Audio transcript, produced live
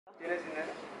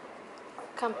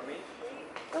Come.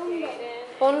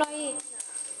 Ponlo ahí.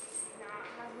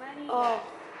 Oh,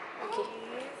 okay.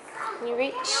 Can you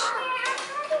reach?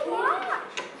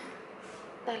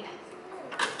 Dale.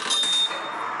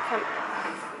 Come.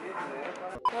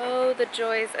 Oh, the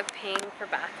joys of paying for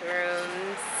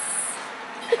bathrooms.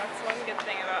 That's one good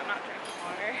thing about not drinking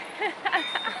water.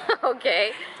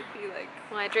 Okay. To be like,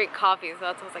 well, I drink coffee, so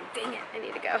that's why I was like, dang it, I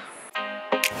need to go.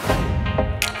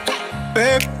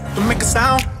 Babe, don't make a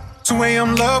sound. 2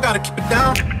 a.m. low, gotta keep it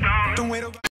down. Don't wait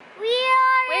around. We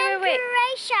are in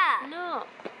Croatia. No.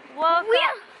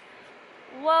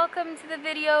 Welcome to the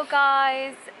video,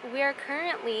 guys. We are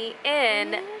currently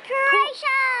in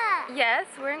Croatia. Yes,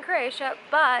 we're in Croatia,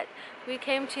 but we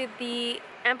came to the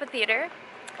amphitheater.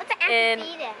 What's an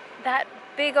amphitheater? That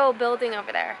big old building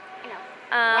over there. I know.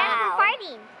 Wow. We're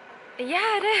fighting.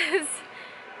 Yeah, it is.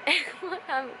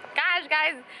 Gosh,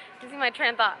 guys, you see my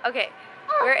train of thought. Okay,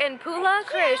 we're in Pula,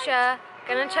 Croatia.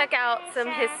 Gonna check out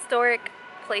some historic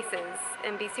places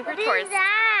and be super tourist. What is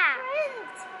that?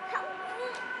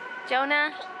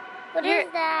 Jonah, What is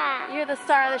that? you're the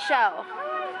star of the show.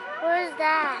 What is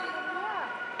that?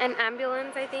 An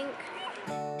ambulance, I think.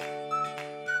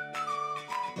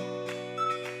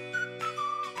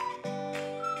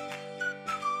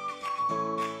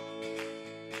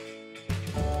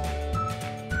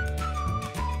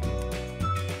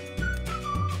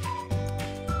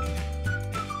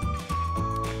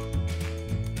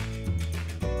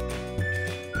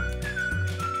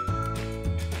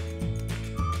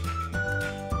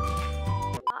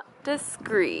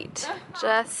 Discreet,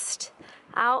 just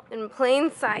out in plain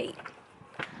sight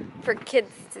for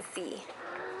kids to see.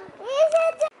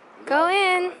 Go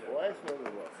in.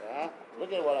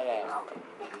 Look at what I got.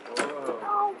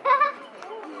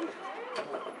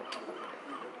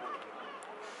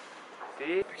 Start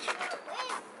See?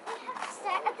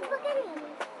 at the beginning.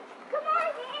 Come on,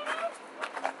 David.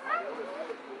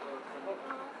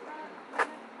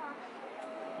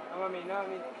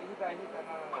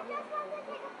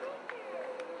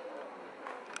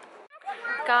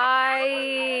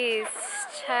 Guys,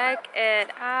 check it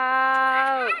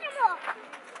out.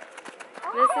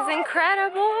 This is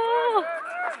incredible.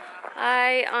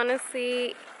 I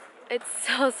honestly, it's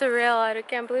so surreal. I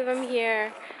can't believe I'm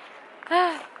here.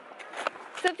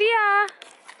 Sophia!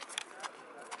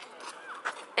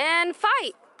 And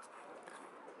fight.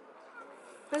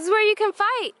 This is where you can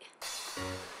fight.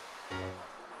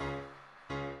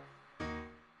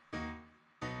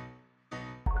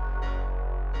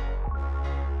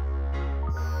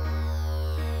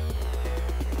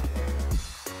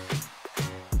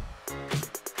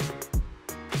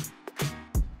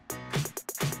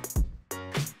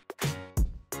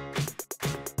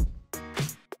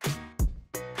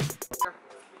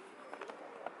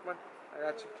 Come on, I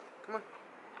got you. Come on.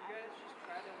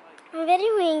 I'm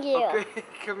videoing you. Okay,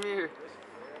 come here.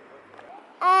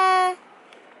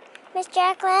 Miss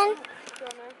Jacqueline,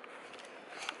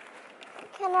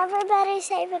 can everybody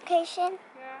say vacation?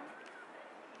 yeah.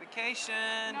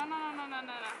 Vacation. No.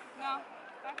 No.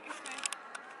 Back this way.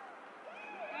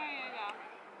 There you go.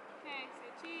 Okay,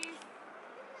 say cheese.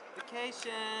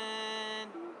 Vacation.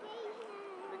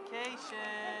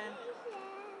 Vacation.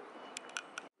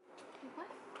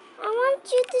 I want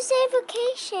you to say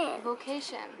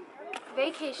vacation.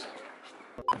 Vacation.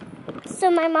 So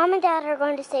my mom and dad are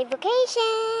going to say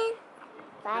vacation.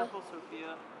 Bye. Careful,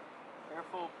 Sophia.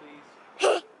 Careful,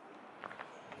 please.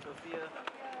 Sophia.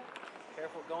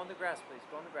 Careful. Go on the grass, please.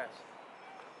 Go on the grass.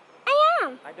 I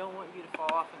am. I don't want you to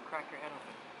fall off and crack your head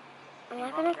open. I'm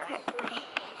not going to crack my head.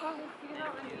 You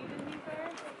know, uneven these are,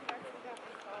 so you can actually get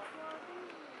this off.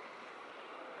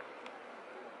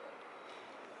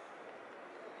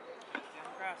 Stay on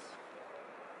the grass.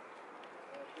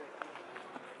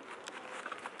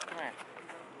 Come here.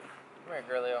 Come here,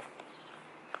 girlio.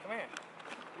 Come here.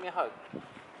 Give me a hug.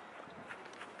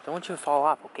 Don't want you to fall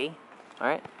off, okay?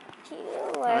 Alright?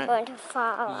 You are going to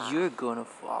fall off. You're gonna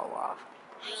fall off.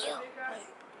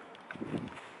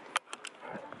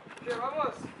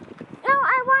 No,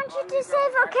 I want you to say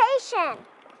vacation.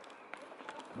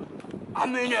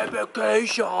 I'm in a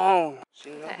vacation. She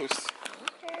knows.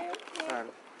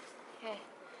 Okay.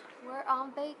 We're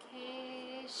on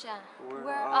vacation.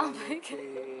 We're on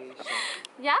vacation.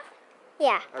 Yeah?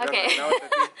 Yeah. Okay.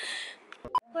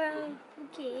 We're on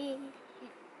vacation.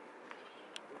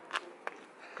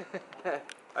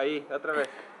 Ahí, otra vez.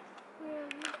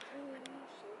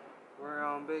 We're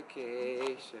on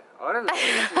vacation. Órale.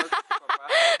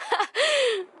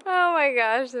 Oh my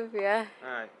gosh, Sophia.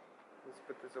 Alright, let's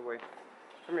put this away.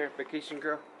 Come here, vacation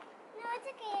girl. No, it's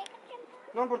okay. I can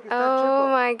Oh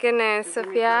my goodness,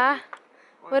 Sophia.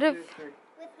 What if...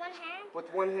 With one hand?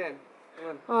 With one hand.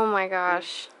 Oh my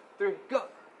gosh. 3, go!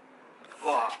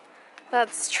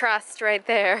 That's trust right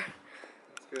there.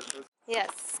 That's good.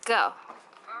 Yes, go.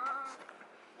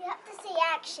 You have to say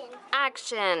action.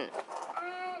 Action. And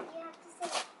you have to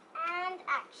say and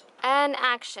action. And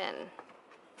action.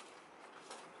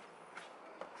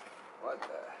 What the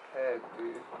heck,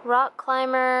 dude? Rock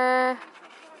climber.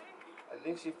 I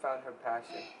think she found her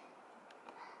passion.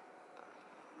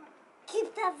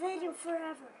 Keep that video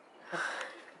forever.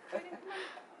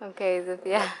 Okay,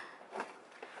 Sophia.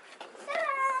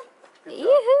 Ta-da!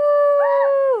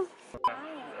 Yoo-hoo!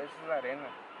 This is arena.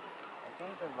 I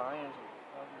think the lions are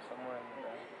probably somewhere in the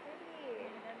back.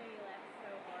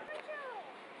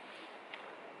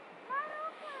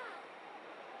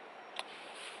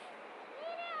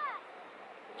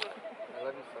 I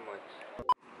love you so much.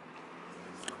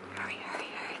 Hurry, hurry,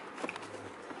 hurry.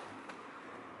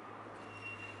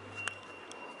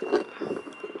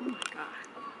 Oh my god.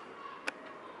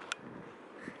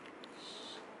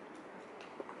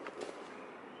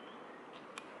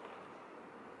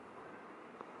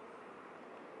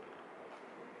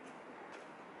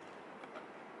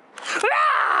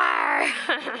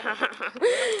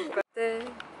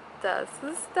 Das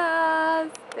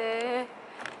asustaste.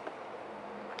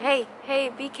 Hey, hey,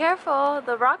 be careful.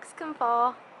 The rocks can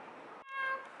fall.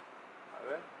 A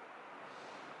ver.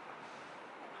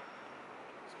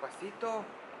 Despacito.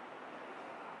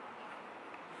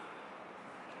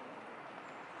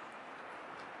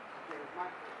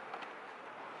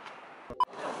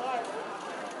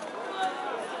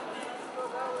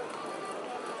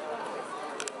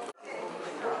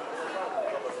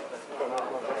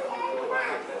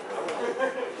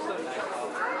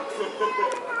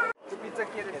 ¿Qué pizza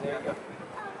quieres?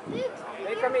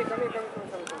 Hey, come here.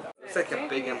 It's like a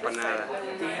big empanada.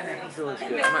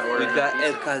 We got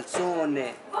el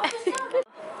calzone.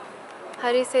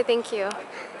 How do you say thank you?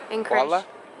 In Koala?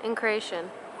 In Croatian.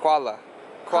 Koala.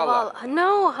 Koala. Havala.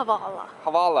 No, havala.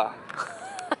 Havala.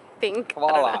 I think.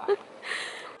 Koala.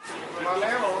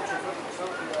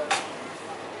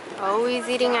 Always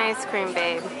eating ice cream,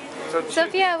 babe. So cheap.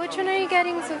 Sophia, which one are you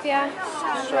getting, Sophia?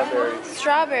 Strawberry.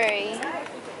 Strawberry.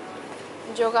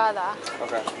 Jogada.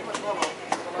 Okay.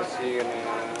 What's he gonna...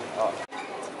 Oh.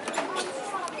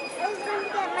 I was going to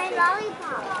get my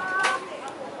lollipop.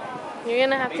 You're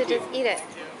gonna have to just eat it. A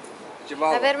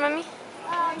Javala. ver, mami.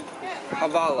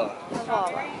 Havala.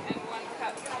 Havala.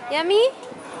 Yummy?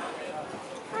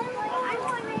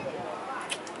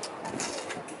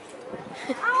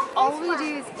 All we do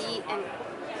is eat and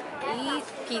eat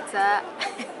pizza.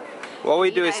 What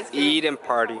we do Eat is ice cream. eat and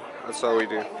party. That's all we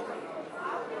do.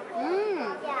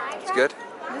 It's good.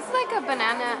 This is like a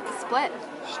banana split.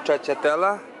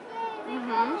 Stracciatella?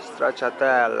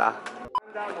 Stracciatella.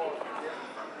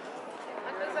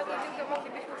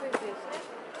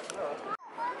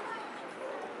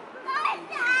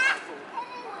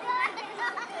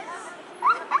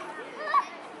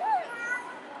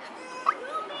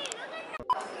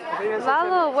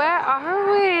 Lalo, where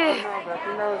are we? I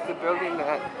think that was the building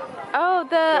that Oh,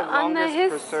 on the longest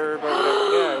his. preserved over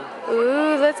there. Yeah.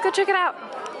 Ooh, let's go check it out.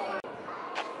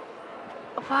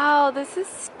 Wow, this is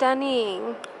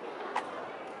stunning.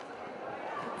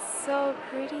 It's so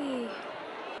pretty.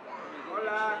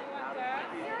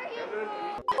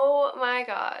 Oh my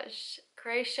gosh,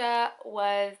 Croatia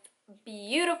was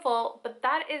beautiful, but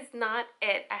that is not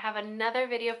it. I have another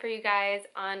video for you guys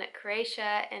on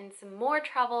Croatia and some more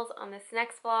travels on this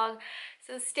next vlog,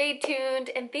 so stay tuned.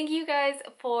 And thank you guys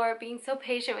for being so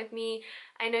patient with me.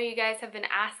 I know you guys have been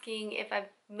asking if I've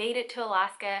made it to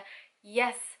Alaska.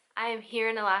 Yes, I am here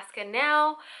in Alaska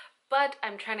now, but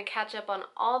I'm trying to catch up on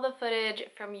all the footage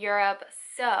from Europe,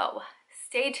 so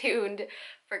stay tuned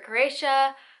for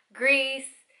Croatia,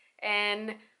 Greece,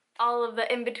 and all of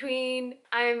the in-between.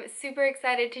 I'm super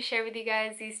excited to share with you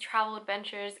guys these travel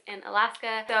adventures in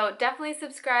Alaska, so definitely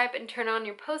subscribe and turn on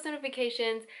your post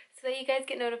notifications so that you guys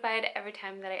get notified every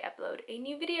time that I upload a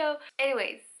new video.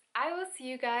 Anyways, I will see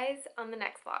you guys on the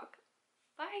next vlog.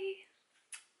 Bye!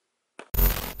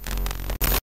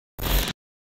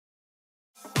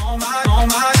 All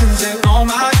my sins and all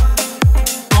my